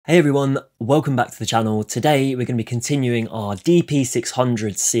Hey everyone, welcome back to the channel. Today we're going to be continuing our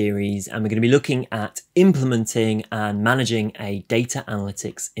DP-600 series and we're going to be looking at implementing and managing a data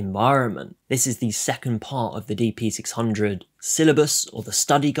analytics environment. This is the second part of the DP-600 syllabus or the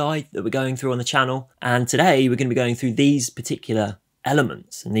study guide that we're going through on the channel. And today we're going to be going through these particular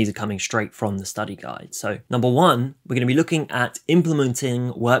elements, and these are coming straight from the study guide. So number one, we're going to be looking at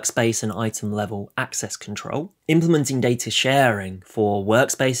implementing workspace and item level access control, implementing data sharing for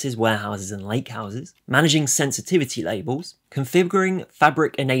workspaces, warehouses, and lakehouses, managing sensitivity labels, configuring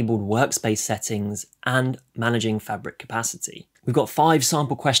Fabric enabled workspace settings, and managing Fabric capacity. We've got 5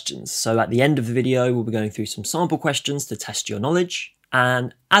 sample questions. So at the end of the video, we'll be going through some sample questions to test your knowledge.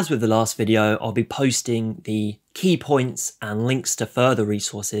 And as with the last video, I'll be posting the key points and links to further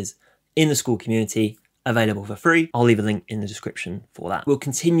resources in the school community available for free. I'll leave a link in the description for that. We'll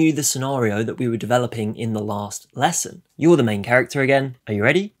continue the scenario that we were developing in the last lesson. You're the main character again. Are you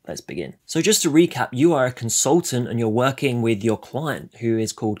ready? Let's begin. So just to recap, you are a consultant and you're working with your client who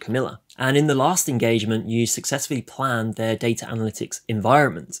is called Camilla. And in the last engagement, you successfully planned their data analytics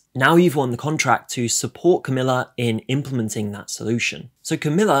environment. Now you've won the contract to support Camilla in implementing that solution. So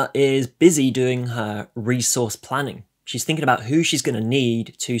Camilla is busy doing her resource planning. She's thinking about who she's going to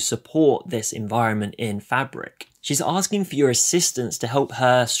need to support this environment in Fabric. She's asking for your assistance to help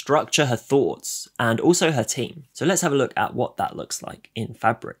her structure her thoughts and also her team. So let's have a look at what that looks like in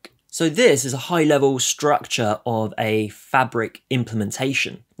Fabric. So this is a high-level structure of a Fabric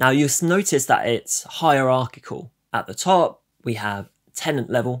implementation. Now you'll notice that it's hierarchical. At the top, we have tenant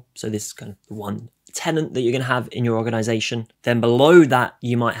level. So this is kind of the one tenant that you're going to have in your organization. Then below that,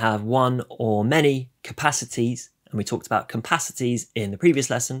 you might have one or many capacities. And we talked about capacities in the previous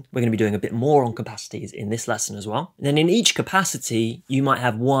lesson. We're going to be doing a bit more on capacities in this lesson as well. And then in each capacity, you might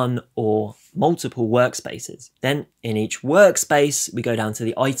have one or multiple workspaces. Then in each workspace, we go down to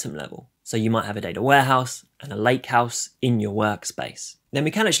the item level. So you might have a data warehouse and a lakehouse in your workspace. Then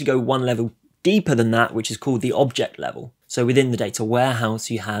we can actually go one level deeper than that, which is called the object level. So within the data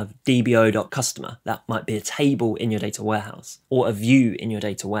warehouse, you have dbo.customer. That might be a table in your data warehouse or a view in your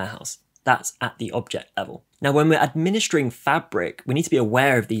data warehouse. That's at the object level. Now, when we're administering Fabric, we need to be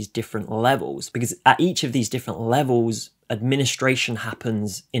aware of these different levels because at each of these different levels, administration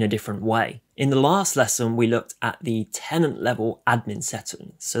happens in a different way. In the last lesson, we looked at the tenant level admin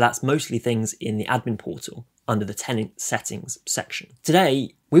settings. So that's mostly things in the admin portal under the tenant settings section.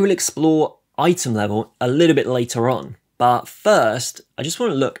 Today, we will explore item level a little bit later on. But first, I just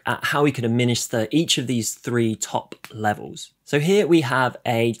want to look at how we can administer each of these 3 top levels. So here we have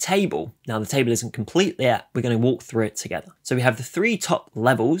a table. Now the table isn't complete yet. We're going to walk through it together. So we have the 3 top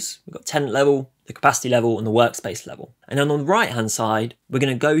levels. We've got tenant level, the capacity level, and the workspace level. And then on the right-hand side, we're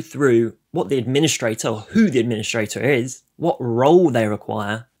going to go through what the administrator or who the administrator is, what role they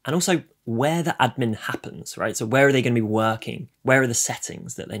require, and also where the admin happens, right? So where are they going to be working? Where are the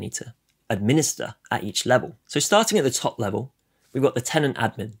settings that they need to administer at each level? So starting at the top level, we've got the tenant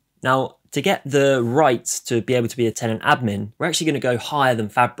admin. Now, to get the rights to be able to be a tenant admin, we're actually going to go higher than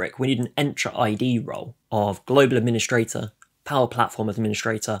Fabric. We need an Entra ID role of Global Administrator, Power Platform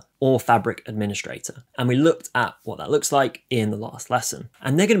Administrator, or Fabric Administrator. And we looked at what that looks like in the last lesson.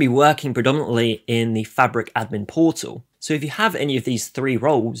 And they're going to be working predominantly in the Fabric admin portal. So if you have any of these 3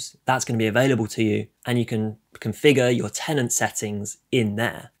 roles, that's going to be available to you and you can configure your tenant settings in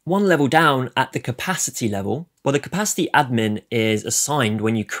there. One level down at the capacity level, well, the capacity admin is assigned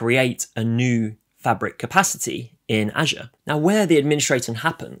when you create a new Fabric capacity in Azure. Now where the administration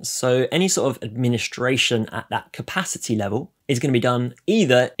happens, so any sort of administration at that capacity level is going to be done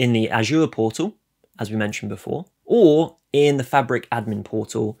either in the Azure portal, as we mentioned before, or in the Fabric admin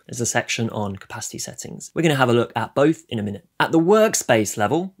portal, there's a section on capacity settings. We're going to have a look at both in a minute. At the workspace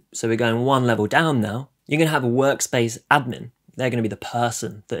level, so we're going one level down now, you're going to have a workspace admin. They're going to be the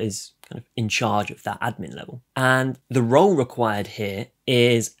person that is kind of in charge of that admin level. And the role required here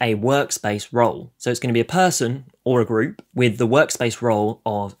is a workspace role. So it's going to be a person or a group with the workspace role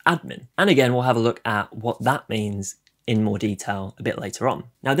of admin. And again, we'll have a look at what that means in more detail a bit later on.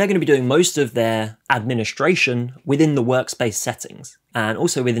 Now they're going to be doing most of their administration within the workspace settings and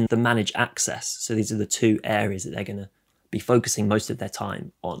also within the manage access. So these are the 2 areas that they're going to be focusing most of their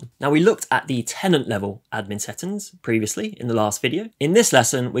time on. Now we looked at the tenant level admin settings previously in the last video. In this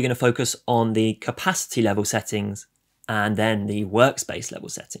lesson, we're going to focus on the capacity level settings and then the workspace level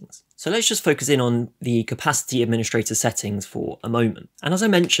settings. So let's just focus in on the capacity administrator settings for a moment. And as I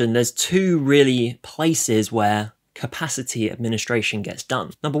mentioned, there's 2 really places where capacity administration gets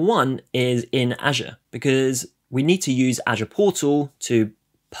done. Number one is in Azure, because we need to use Azure Portal to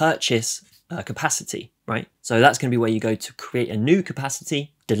purchase capacity, right? So that's going to be where you go to create a new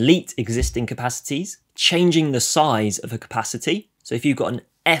capacity, delete existing capacities, changing the size of a capacity. So if you've got an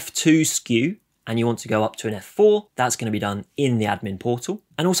F2 SKU and you want to go up to an F4, that's going to be done in the admin portal,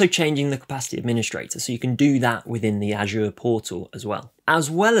 and also changing the capacity administrator. So you can do that within the Azure portal as well. As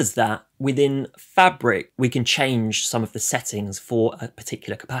well as that, within Fabric, we can change some of the settings for a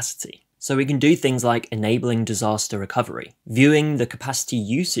particular capacity. So we can do things like enabling disaster recovery, viewing the capacity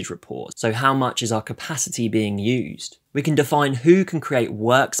usage report. So how much is our capacity being used? We can define who can create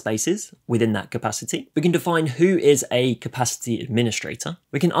workspaces within that capacity. We can define who is a capacity administrator.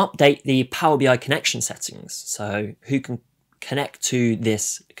 We can update the Power BI connection settings. So who can connect to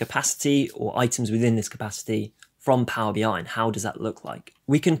this capacity or items within this capacity from Power BI, and how does that look like?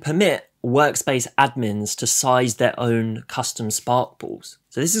 We can permit workspace admins to size their own custom Spark pools.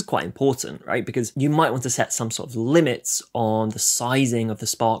 So this is quite important, right? Because you might want to set some sort of limits on the sizing of the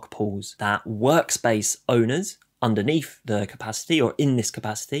Spark pools that workspace owners underneath the capacity or in this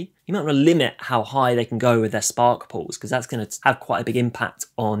capacity, you might want to limit how high they can go with their Spark pools, because that's going to have quite a big impact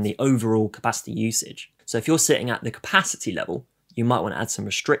on the overall capacity usage. So if you're sitting at the capacity level, you might want to add some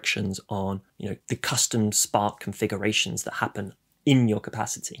restrictions on, the custom Spark configurations that happen in your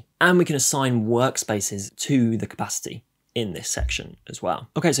capacity. And we can assign workspaces to the capacity in this section as well.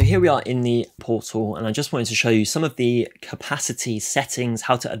 Okay, so here we are in the portal, and I just wanted to show you some of the capacity settings,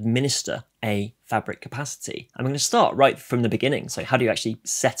 how to administer a Fabric capacity. I'm going to start right from the beginning. So how do you actually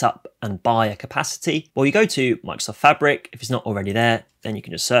set up and buy a capacity? Well, you go to Microsoft Fabric. If it's not already there, then you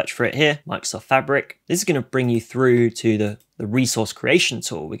can just search for it here, Microsoft Fabric. This is going to bring you through to the resource creation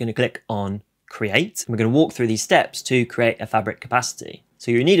tool. We're going to click on create. We're going to walk through these steps to create a Fabric capacity.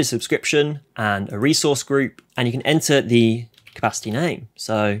 So you need a subscription and a resource group, and you can enter the capacity name.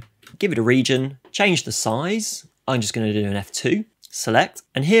 So give it a region, change the size. I'm just going to do an F2, select,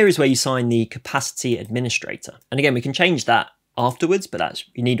 and here is where you sign the capacity administrator. And again, we can change that afterwards, but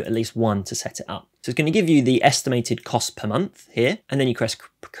you need at least one to set it up. So it's going to give you the estimated cost per month here, and then you press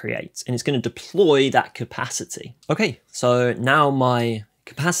create, and it's going to deploy that capacity. Okay, so now my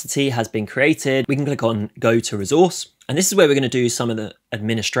capacity has been created. We can click on go to resource. And this is where we're going to do some of the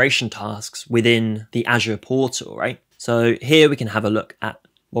administration tasks within the Azure portal, right? So here we can have a look at,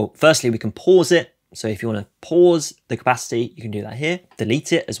 well, firstly, we can pause it. So if you want to pause the capacity, you can do that here,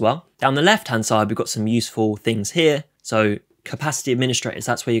 delete it as well. Down the left-hand side, we've got some useful things here. So capacity administrators,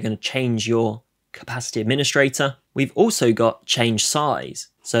 that's where you're going to change your capacity administrator. We've also got change size.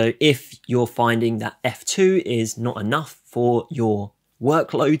 So if you're finding that F2 is not enough for your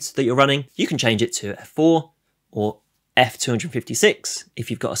workloads that you're running, you can change it to F4 or F256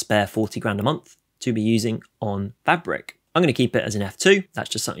 if you've got a spare 40 grand a month to be using on Fabric. I'm going to keep it as an F2. That's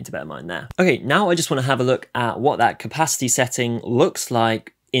just something to bear in mind there. Okay, now I just want to have a look at what that capacity setting looks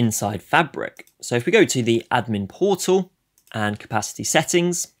like inside Fabric. So if we go to the admin portal and capacity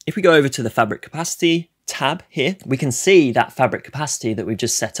settings, if we go over to the Fabric capacity tab here, we can see that Fabric capacity that we've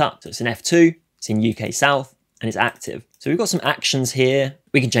just set up. So it's an F2, it's in UK South, and it's active. So we've got some actions here.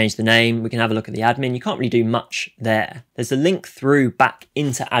 We can change the name. We can have a look at the admin. You can't really do much there. There's a link through back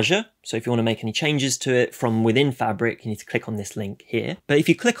into Azure. So if you want to make any changes to it from within Fabric, you need to click on this link here. But if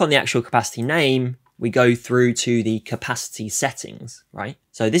you click on the actual capacity name, we go through to the capacity settings, right?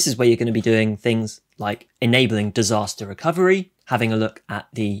 So this is where you're going to be doing things like enabling disaster recovery, having a look at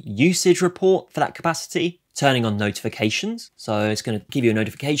the usage report for that capacity, turning on notifications. So it's going to give you a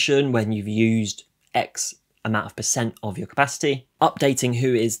notification when you've used X amount of percent of your capacity. Updating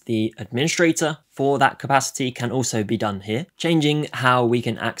who is the administrator for that capacity can also be done here. Changing how we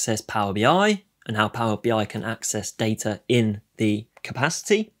can access Power BI and how Power BI can access data in the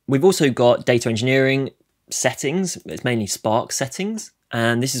capacity. We've also got data engineering settings. It's mainly Spark settings.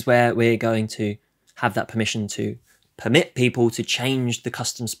 And this is where we're going to have that permission to permit people to change the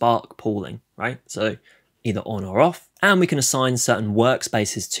custom Spark pooling, right? So either on or off. And we can assign certain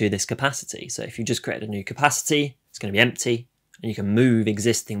workspaces to this capacity. So if you just create a new capacity, it's going to be empty, and you can move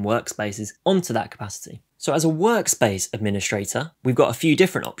existing workspaces onto that capacity. So as a workspace administrator, we've got a few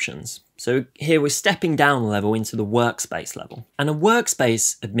different options. So here we're stepping down a level into the workspace level. And a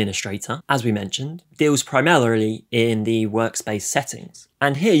workspace administrator, as we mentioned, deals primarily in the workspace settings.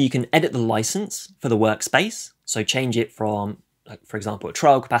 And here you can edit the license for the workspace. So change it from, like, for example, a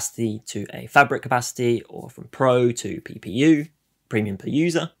trial capacity to a Fabric capacity, or from Pro to PPU, premium per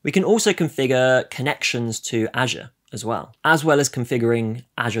user. We can also configure connections to Azure as well as configuring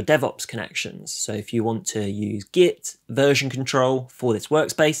Azure DevOps connections. So if you want to use Git version control for this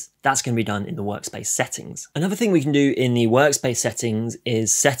workspace, that's going to be done in the workspace settings. Another thing we can do in the workspace settings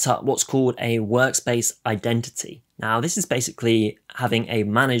is set up what's called a workspace identity. Now, this is basically having a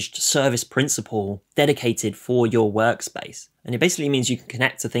managed service principal dedicated for your workspace. And it basically means you can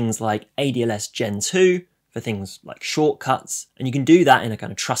connect to things like ADLS Gen 2 for things like shortcuts, and you can do that in a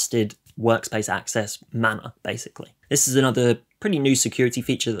kind of trusted workspace access manner, basically. This is another pretty new security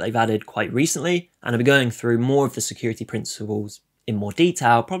feature that they've added quite recently, and I'll be going through more of the security principles in more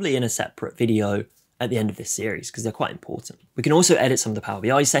detail, probably in a separate video at the end of this series, because they're quite important. We can also edit some of the Power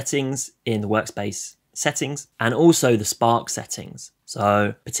BI settings in the workspace settings, and also the Spark settings.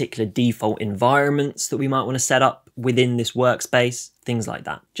 So particular default environments that we might want to set up within this workspace, things like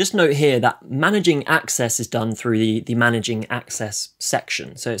that. Just note here that managing access is done through the managing access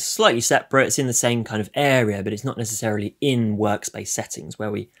section. So it's slightly separate, it's in the same kind of area, but it's not necessarily in workspace settings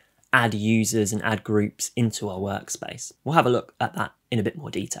where we add users and add groups into our workspace. We'll have a look at that in a bit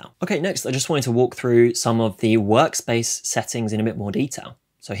more detail. Okay, next I just wanted to walk through some of the workspace settings in a bit more detail.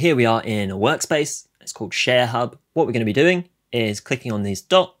 So here we are in a workspace. It's called Share Hub. What we're going to be doing is clicking on this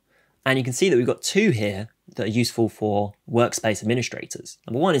dot, and you can see that we've got two here that are useful for workspace administrators.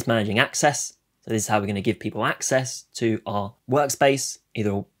 Number one is managing access. So this is how we're going to give people access to our workspace,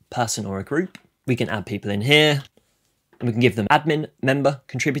 either a person or a group. We can add people in here, and we can give them admin, member,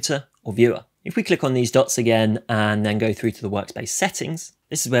 contributor, or viewer. If we click on these dots again and then go through to the workspace settings,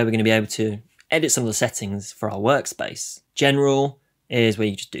 this is where we're going to be able to edit some of the settings for our workspace. General is where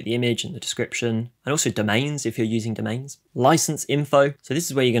you just do the image and the description, and also domains if you're using domains. License info. So this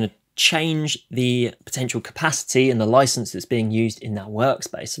is where you're going to change the potential capacity and the license that's being used in that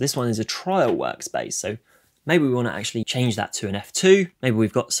workspace. So this one is a trial workspace. So maybe we want to actually change that to an F2. Maybe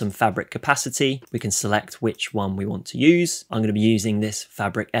we've got some Fabric capacity. We can select which one we want to use. I'm going to be using this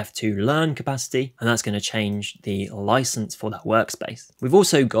Fabric F2 learn capacity, and that's going to change the license for that workspace. We've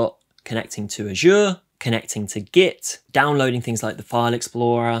also got connecting to Azure, connecting to Git, downloading things like the File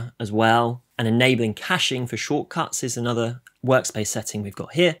Explorer as well, and enabling caching for shortcuts is another workspace setting we've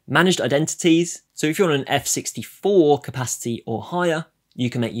got here. Managed identities. So if you're on an F64 capacity or higher, you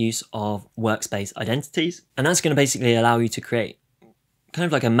can make use of workspace identities. And that's going to basically allow you to create kind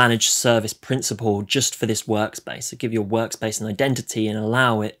of like a managed service principal just for this workspace. So give your workspace an identity and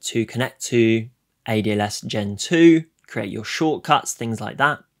allow it to connect to ADLS Gen 2, create your shortcuts, things like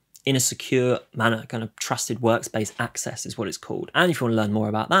that, in a secure manner. Kind of trusted workspace access is what it's called. And if you want to learn more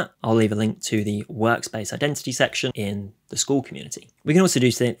about that, I'll leave a link to the workspace identity section in the school community. We can also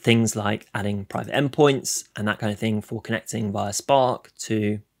do things like adding private endpoints and that kind of thing for connecting via Spark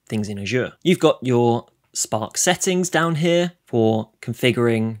to things in Azure. You've got your Spark settings down here for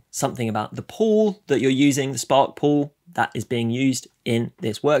configuring something about the pool that you're using, the Spark pool that is being used in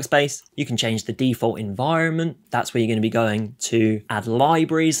this workspace. You can change the default environment. That's where you're going to be going to add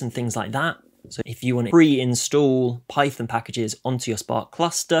libraries and things like that. So if you want to pre-install Python packages onto your Spark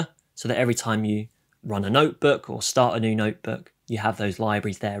cluster so that every time you run a notebook or start a new notebook, you have those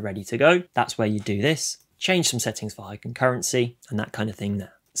libraries there ready to go. That's where you do this. Change some settings for high concurrency and that kind of thing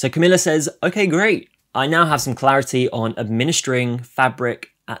there. So Camilla says, okay, great. I now have some clarity on administering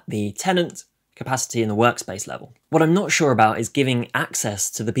Fabric at the tenant, capacity, and the workspace level. What I'm not sure about is giving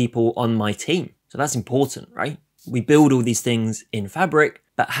access to the people on my team. So that's important, right? We build all these things in Fabric,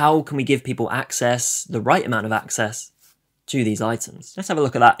 but how can we give people access, the right amount of access to these items? Let's have a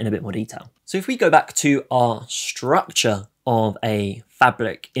look at that in a bit more detail. So if we go back to our structure of a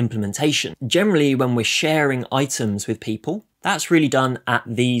Fabric implementation, generally when we're sharing items with people, that's really done at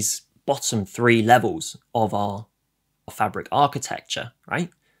these bottom three levels of our Fabric architecture, right?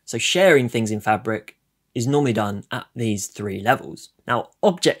 So sharing things in Fabric is normally done at these three levels. Now,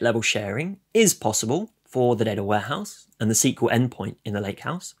 object level sharing is possible for the data warehouse and the SQL endpoint in the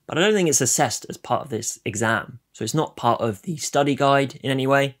Lakehouse, but I don't think it's assessed as part of this exam. So it's not part of the study guide in any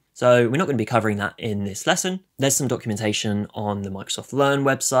way. So we're not going to be covering that in this lesson. There's some documentation on the Microsoft Learn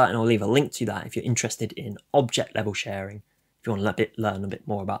website, and I'll leave a link to that if you're interested in object level sharing, if you want to learn a bit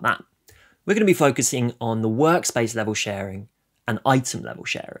more about that. We're going to be focusing on the workspace level sharing and item level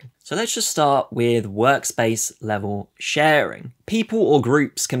sharing. So let's just start with workspace level sharing. People or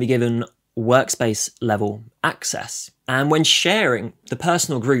groups can be given workspace level access. And when sharing, the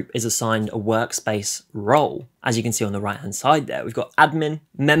person or group is assigned a workspace role. As you can see on the right-hand side there, we've got admin,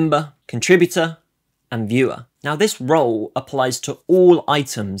 member, contributor, and viewer. Now this role applies to all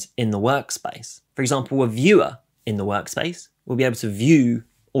items in the workspace. For example, a viewer in the workspace will be able to view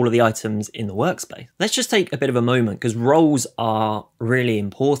all of the items in the workspace. Let's just take a bit of a moment because roles are really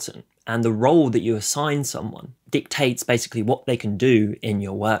important, and the role that you assign someone dictates basically what they can do in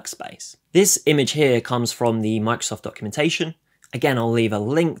your workspace. This image here comes from the Microsoft documentation. Again, I'll leave a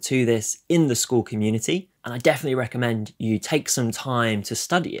link to this in the school community, and I definitely recommend you take some time to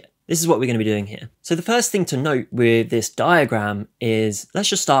study it. this is what we're going to be doing here. So the first thing to note with this diagram is, let's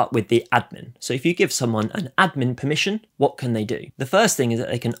just start with the admin. So if you give someone an admin permission, what can they do? The first thing is that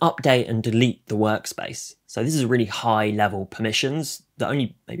they can update and delete the workspace. So this is really high level permissions that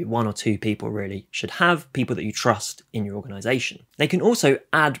only maybe 1 or 2 people really should have, people that you trust in your organization. They can also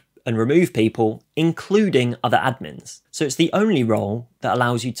add and remove people, including other admins. So it's the only role that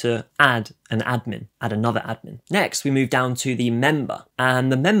allows you to add an admin, add another admin. Next, we move down to the member,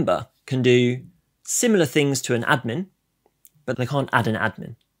 and the member can do similar things to an admin, but they can't add an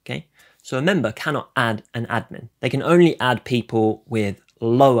admin, okay? So a member cannot add an admin. They can only add people with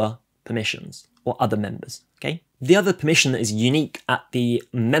lower permissions or other members, okay? The other permission that is unique at the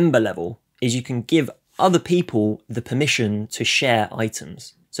member level is you can give other people the permission to share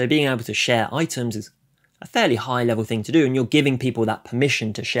items. So being able to share items is a fairly high level thing to do, and you're giving people that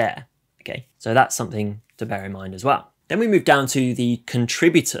permission to share, okay? So that's something to bear in mind as well. Then we move down to the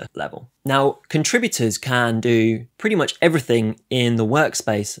contributor level. Now, contributors can do pretty much everything in the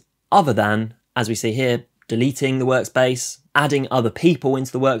workspace other than, as we see here, deleting the workspace, adding other people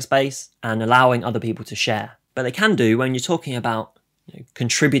into the workspace, and allowing other people to share. But they can do, when you're talking about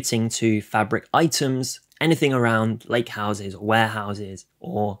contributing to Fabric items, anything around lakehouses or warehouses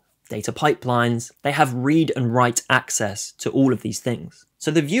or data pipelines, they have read and write access to all of these things. So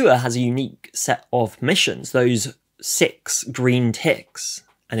the viewer has a unique set of permissions, those 6 green ticks.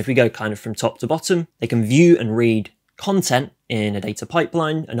 And if we go kind of from top to bottom, they can view and read content in a data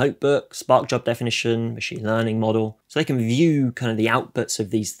pipeline, a notebook, Spark job definition, machine learning model. So they can view kind of the outputs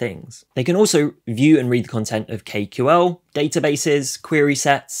of these things. They can also view and read the content of KQL, databases, query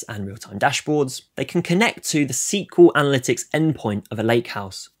sets, and real-time dashboards. They can connect to the SQL analytics endpoint of a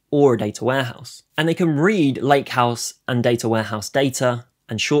lakehouse or a data warehouse. And they can read lakehouse and data warehouse data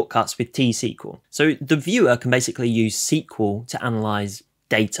and shortcuts with T-SQL. So the viewer can basically use SQL to analyze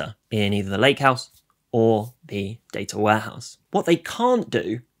data in either the lakehouse or the data warehouse. What they can't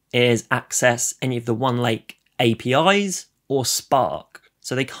do is access any of the OneLake APIs or Spark.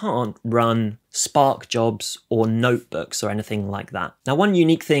 So they can't run Spark jobs or notebooks or anything like that. Now, one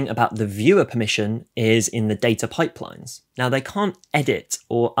unique thing about the viewer permission is in the data pipelines. Now, they can't edit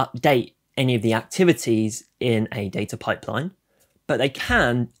or update any of the activities in a data pipeline, but they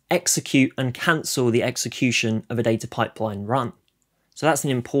can execute and cancel the execution of a data pipeline run. So that's an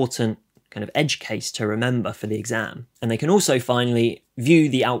important kind of edge case to remember for the exam. And they can also finally view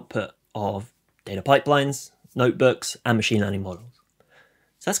the output of data pipelines, notebooks, and machine learning models.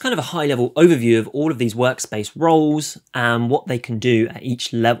 So that's kind of a high level overview of all of these workspace roles and what they can do at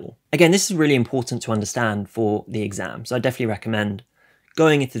each level. Again, this is really important to understand for the exam. So I definitely recommend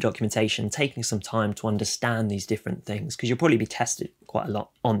going into the documentation, taking some time to understand these different things, because you'll probably be tested quite a lot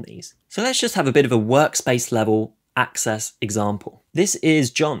on these. So let's just have a bit of a workspace level access example. This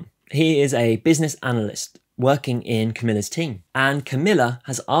is John. He is a business analyst working in Camilla's team, and Camilla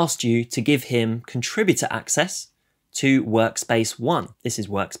has asked you to give him contributor access to Workspace 1. This is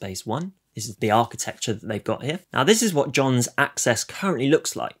Workspace 1. This is the architecture that they've got here. Now, this is what John's access currently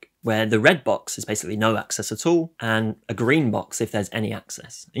looks like, where the red box is basically no access at all, and a green box if there's any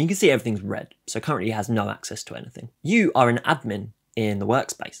access. And you can see everything's red, so currently he has no access to anything. You are an admin in the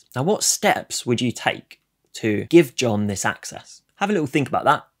workspace. Now, what steps would you take to give John this access? Have a little think about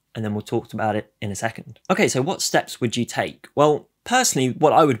that, and then we'll talk about it in a second. Okay, so what steps would you take? Well, personally,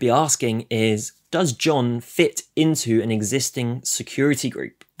 what I would be asking is, does John fit into an existing security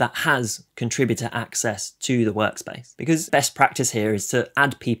group that has contributor access to the workspace? Because best practice here is to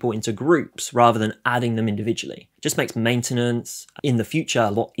add people into groups rather than adding them individually. It just makes maintenance in the future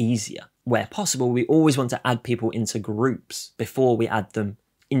a lot easier. Where possible, we always want to add people into groups before we add them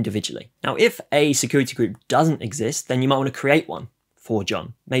individually. Now, if a security group doesn't exist, then you might want to create one for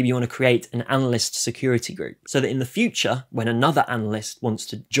John. Maybe you want to create an analyst security group so that in the future, when another analyst wants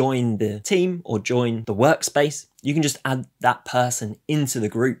to join the team or join the workspace, you can just add that person into the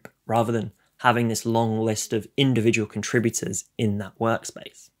group rather than having this long list of individual contributors in that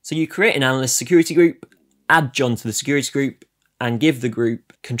workspace. So you create an analyst security group, add John to the security group, and give the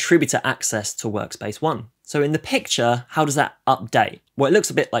group contributor access to Workspace 1. So in the picture, how does that update? Well, it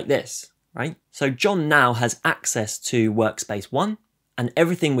looks a bit like this, right? So John now has access to Workspace 1 and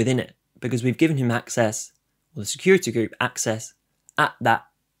everything within it, because we've given him access, or the security group access, at that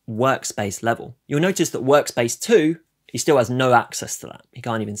workspace level. You'll notice that Workspace 2, he still has no access to that. He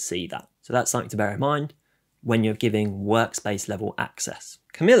can't even see that. So that's something to bear in mind when you're giving workspace level access.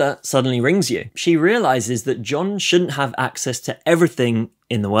 Camilla suddenly rings you. She realizes that John shouldn't have access to everything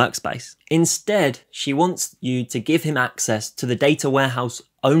in the workspace. Instead, she wants you to give him access to the data warehouse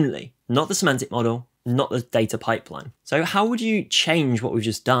only, not the semantic model, not the data pipeline. So how would you change what we've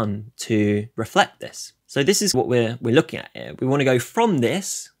just done to reflect this? So this is what we're looking at here. We want to go from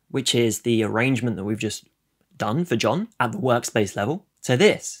this, which is the arrangement that we've just done for John at the workspace level, to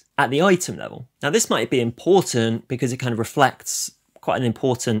this at the item level. Now this might be important because it kind of reflects quite an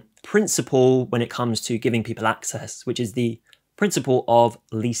important principle when it comes to giving people access, which is the principle of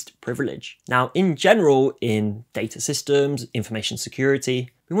least privilege. Now, in general, in data systems, information security,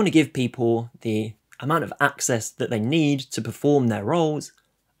 we want to give people the amount of access that they need to perform their roles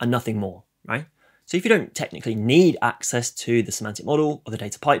and nothing more, right? So if you don't technically need access to the semantic model or the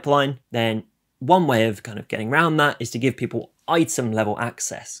data pipeline, then one way of kind of getting around that is to give people item level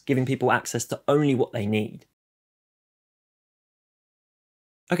access, giving people access to only what they need.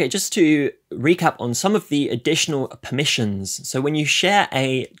 Okay, just to recap on some of the additional permissions. So when you share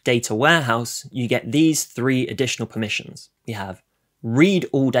a data warehouse, you get these 3 additional permissions. We have read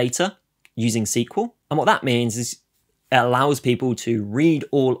all data using SQL. And what that means is it allows people to read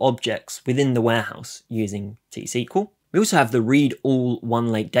all objects within the warehouse using T-SQL. We also have the read all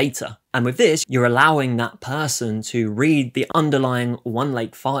OneLake data. And with this, you're allowing that person to read the underlying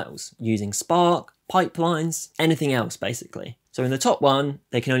OneLake files using Spark, pipelines, anything else basically. So in the top one,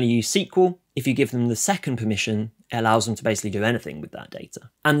 they can only use SQL. If you give them the second permission, it allows them to basically do anything with that data.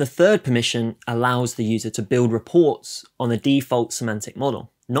 And the third permission allows the user to build reports on the default semantic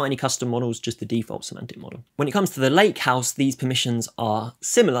model. Not any custom models, just the default semantic model. When it comes to the Lakehouse, these permissions are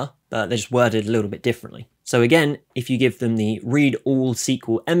similar, but they're just worded a little bit differently. So again, if you give them the read all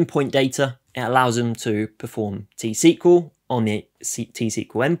SQL endpoint data, it allows them to perform T-SQL on the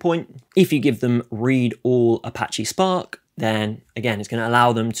T-SQL endpoint. If you give them read all Apache Spark, then again, it's going to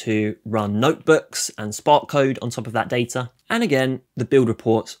allow them to run notebooks and Spark code on top of that data. And again, the build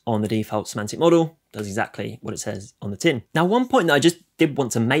reports on the default semantic model does exactly what it says on the tin. Now, one point that I just did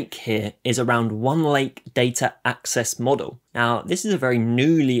want to make here is around OneLake Data Access Model. Now, this is a very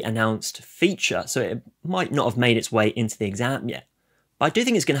newly announced feature, so it might not have made its way into the exam yet. But I do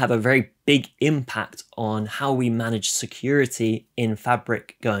think it's going to have a very big impact on how we manage security in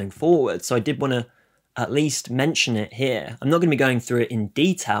Fabric going forward. So I did want to at least mention it here. I'm not going to be going through it in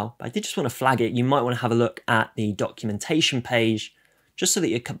detail, but I did just want to flag it. You might want to have a look at the documentation page just so that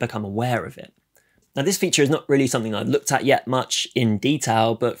you can become aware of it. Now, this feature is not really something I've looked at yet much in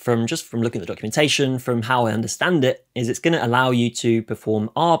detail, but from looking at the documentation, from how I understand it, is it's going to allow you to perform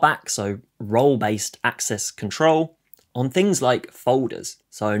RBAC, so role-based access control, on things like folders.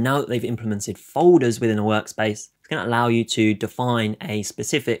 So now that they've implemented folders within a workspace, it's going to allow you to define a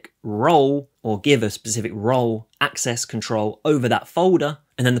specific role or give a specific role access control over that folder,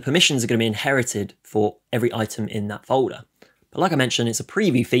 and then the permissions are going to be inherited for every item in that folder. But like I mentioned, it's a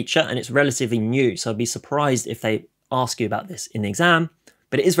preview feature and it's relatively new, so I'd be surprised if they ask you about this in the exam,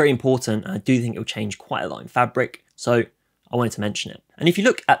 but it is very important, and I do think it will change quite a lot in Fabric, so I wanted to mention it. And if you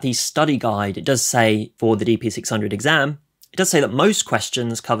look at the study guide, it does say for the DP-600 exam, it does say that most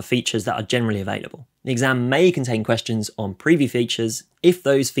questions cover features that are generally available. The exam may contain questions on preview features if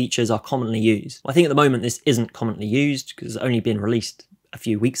those features are commonly used. Well, I think at the moment this isn't commonly used because it's only been released a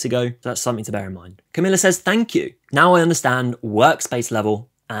few weeks ago, so that's something to bear in mind. Camilla says, thank you. Now I understand workspace level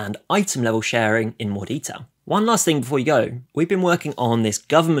and item level sharing in more detail. One last thing before you go, we've been working on this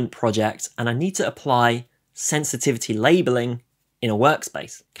government project and I need to apply sensitivity labeling in a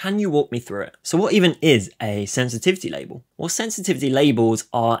workspace. Can you walk me through it? So what even is a sensitivity label? Well, sensitivity labels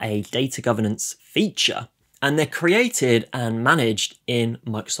are a data governance feature and they're created and managed in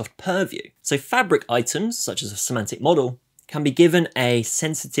Microsoft Purview. So Fabric items, such as a semantic model, can be given a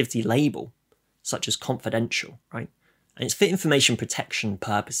sensitivity label, such as confidential, right? And it's for information protection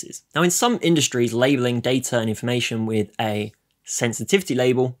purposes. Now, in some industries, labeling data and information with a sensitivity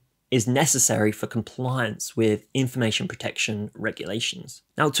label is necessary for compliance with information protection regulations.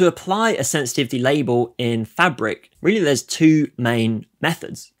 Now, to apply a sensitivity label in Fabric, really there's 2 main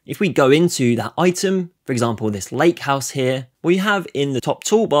methods. If we go into that item, for example, this Lakehouse here, well, you have in the top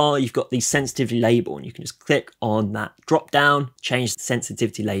toolbar, you've got the sensitivity label and you can just click on that drop down, change the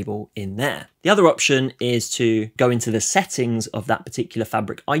sensitivity label in there. The other option is to go into the settings of that particular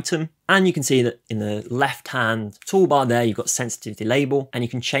Fabric item. And you can see that in the left-hand toolbar there, you've got sensitivity label and you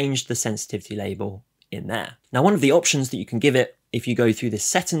can change the sensitivity label in there. Now, one of the options that you can give it if you go through the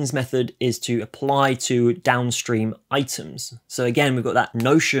settings method is to apply to downstream items. So again, we've got that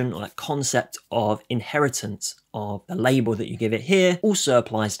notion or that concept of inheritance of the label that you give it here also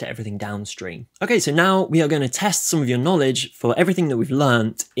applies to everything downstream. Okay, so now we are going to test some of your knowledge for everything that we've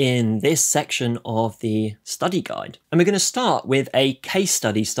learned in this section of the study guide. And we're going to start with a case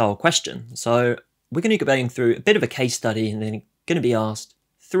study style question. So we're going to be going through a bit of a case study and then going to be asked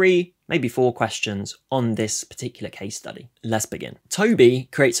 3 maybe 4 questions on this particular case study. Let's begin. Toby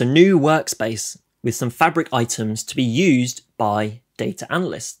creates a new workspace with some fabric items to be used by data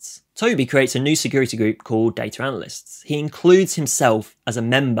analysts. Toby creates a new security group called data analysts. He includes himself as a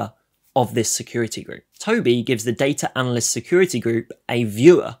member of this security group. Toby gives the data analyst security group a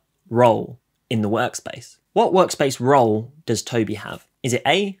viewer role in the workspace. What workspace role does Toby have? Is it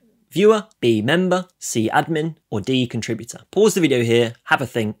A, viewer, B, member, C, admin, or D, contributor? Pause the video here, have a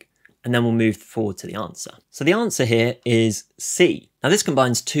think, and then we'll move forward to the answer. So the answer here is C. Now this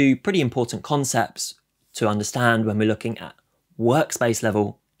combines 2 pretty important concepts to understand when we're looking at workspace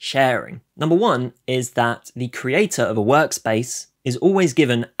level sharing. Number 1 is that the creator of a workspace is always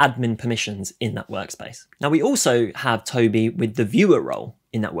given admin permissions in that workspace. Now we also have Toby with the viewer role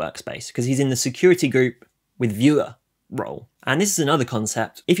in that workspace because he's in the security group with viewer role. And this is another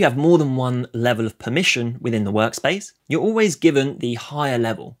concept. If you have more than one level of permission within the workspace, you're always given the higher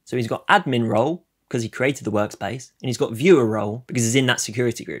level. So he's got admin role because he created the workspace, and he's got viewer role because he's in that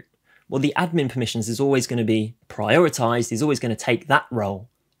security group. Well, the admin permissions is always going to be prioritized. He's always going to take that role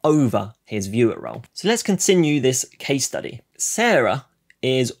over his viewer role. So let's continue this case study. Sarah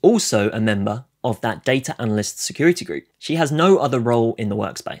is also a member of that data analyst security group. She has no other role in the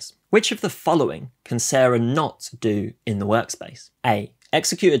workspace. Which of the following can Sarah not do in the workspace? A,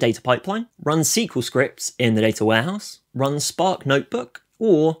 execute a data pipeline, run SQL scripts in the data warehouse, run Spark Notebook,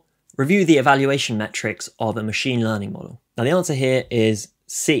 or review the evaluation metrics of a machine learning model. Now the answer here is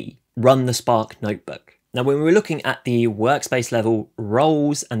C, run the Spark Notebook. Now, when we're looking at the workspace level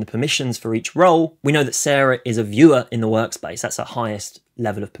roles and the permissions for each role, we know that Sarah is a viewer in the workspace. That's her highest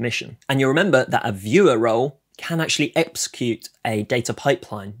level of permission. And you'll remember that a viewer role can actually execute a data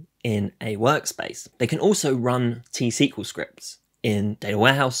pipeline in a workspace. They can also run T-SQL scripts in data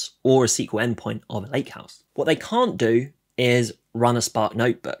warehouse or a SQL endpoint of a Lakehouse. What they can't do is run a Spark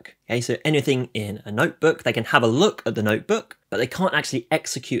Notebook. Okay, so anything in a notebook, they can have a look at the notebook, but they can't actually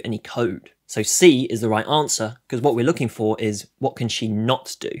execute any code. So C is the right answer because what we're looking for is what can she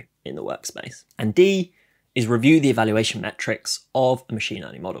not do in the workspace. And D is review the evaluation metrics of a machine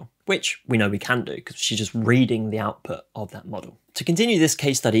learning model, which we know we can do because she's just reading the output of that model. To continue this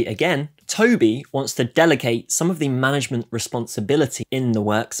case study again, Toby wants to delegate some of the management responsibility in the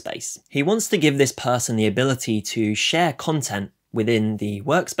workspace. He wants to give this person the ability to share content within the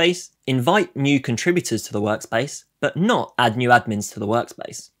workspace, invite new contributors to the workspace, but not add new admins to the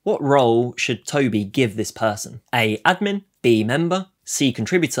workspace. What role should Toby give this person? A, admin, B, member, C,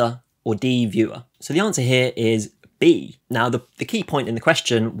 contributor, or D, viewer? So the answer here is B. Now the key point in the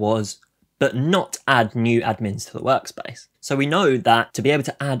question was, but not add new admins to the workspace. So we know that to be able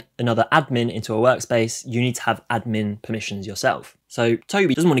to add another admin into a workspace, you need to have admin permissions yourself. So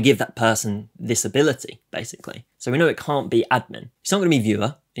Toby doesn't want to give that person this ability, basically. So we know it can't be admin. It's not going to be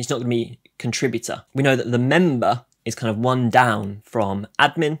viewer. It's not going to be contributor. We know that the member is kind of one down from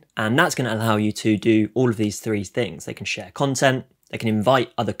admin, and that's going to allow you to do all of these 3 things. They can share content, they can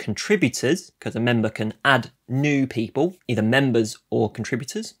invite other contributors, because a member can add new people, either members or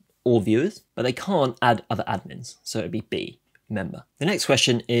contributors or viewers, but they can't add other admins. So it'd be B, member. The next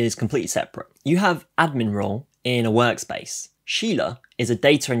question is completely separate. You have admin role in a workspace. Sheila is a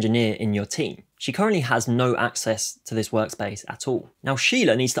data engineer in your team. She currently has no access to this workspace at all. Now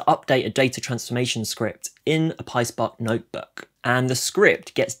Sheila needs to update a data transformation script in a PySpark notebook, and the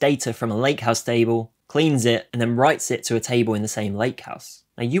script gets data from a Lakehouse table, cleans it, and then writes it to a table in the same Lakehouse.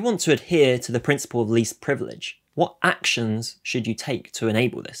 Now you want to adhere to the principle of least privilege. What actions should you take to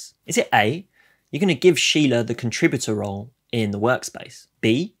enable this? Is it A, you're going to give Sheila the contributor role in the workspace?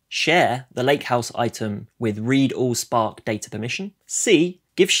 B, share the Lakehouse item with read all Spark data permission? C,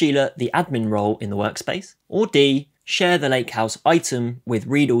 give Sheila the admin role in the workspace? Or D, share the Lakehouse item with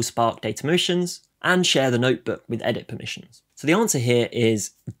read all Spark data permissions and share the notebook with edit permissions? So the answer here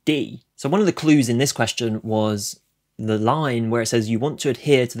is D. So one of the clues in this question was the line where it says you want to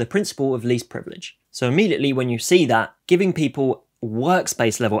adhere to the principle of least privilege. So immediately when you see that, giving people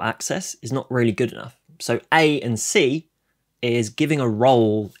workspace level access is not really good enough. So A and C is giving a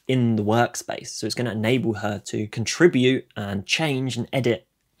role in the workspace. So it's going to enable her to contribute and change and edit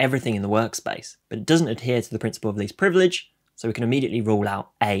everything in the workspace, but it doesn't adhere to the principle of least privilege. So we can immediately rule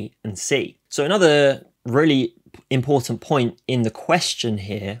out A and C. So another really important point in the question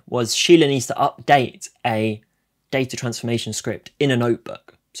here was Sheila needs to update a data transformation script in a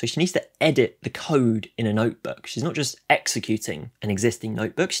notebook. So she needs to edit the code in a notebook. She's not just executing an existing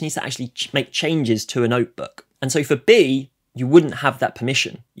notebook. She needs to actually make changes to a notebook. And so for B, you wouldn't have that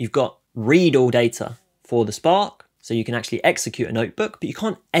permission. You've got read all data for the Spark, so you can actually execute a notebook, but you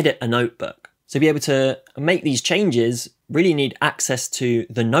can't edit a notebook. So to be able to make these changes, really need access to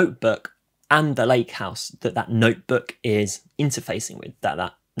the notebook and the Lakehouse that notebook is interfacing with,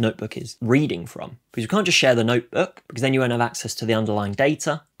 that notebook is reading from. Because we can't just share the notebook, because then you won't have access to the underlying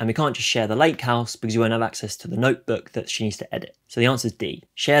data, and we can't just share the Lakehouse because you won't have access to the notebook that she needs to edit. So the answer is D.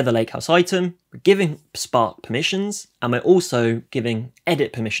 Share the Lakehouse item, we're giving Spark permissions, and we're also giving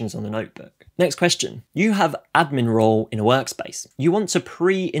edit permissions on the notebook. Next question. You have admin role in a workspace. You want to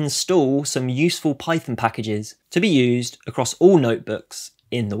pre-install some useful Python packages to be used across all notebooks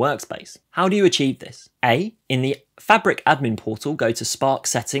in the workspace. How do you achieve this? A, in the Fabric admin portal, go to Spark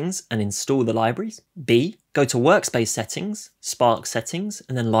settings and install the libraries. B, go to Workspace settings, Spark settings,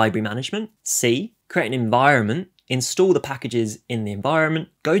 and then library management. C, create an environment, install the packages in the environment,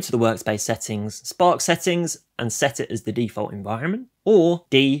 go to the Workspace settings, Spark settings, and set it as the default environment. Or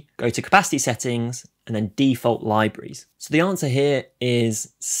D, go to Capacity settings and then default libraries. So the answer here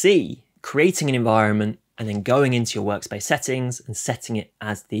is C, creating an environment and then going into your workspace settings and setting it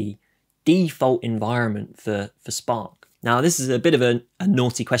as the default environment for Spark. Now, this is a bit of a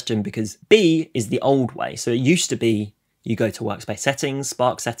naughty question because B is the old way. So it used to be you go to workspace settings,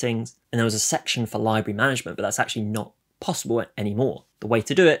 Spark settings, and there was a section for library management, but that's actually not possible anymore. The way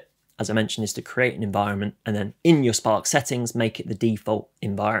to do it, as I mentioned, is to create an environment and then in your Spark settings, make it the default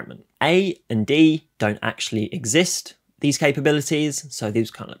environment. A and D don't actually exist, these capabilities. So these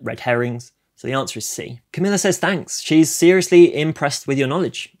kind of red herrings. So the answer is C. Camilla says thanks. She's seriously impressed with your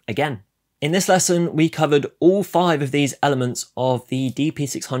knowledge. Again, in this lesson, we covered all 5 of these elements of the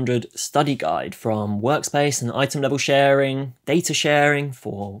DP-600 study guide, from workspace and item level sharing, data sharing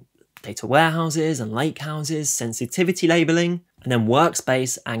for data warehouses and lakehouses, sensitivity labeling, and then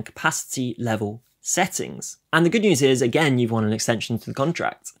workspace and capacity level settings. And the good news is, again, you've won an extension to the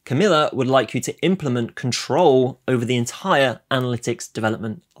contract. Camilla would like you to implement control over the entire analytics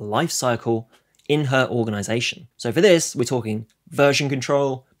development lifecycle in her organization. So for this, we're talking version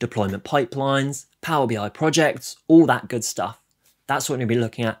control, deployment pipelines, Power BI projects, all that good stuff. That's what we're going to be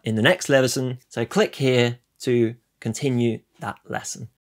looking at in the next lesson. So click here to continue that lesson.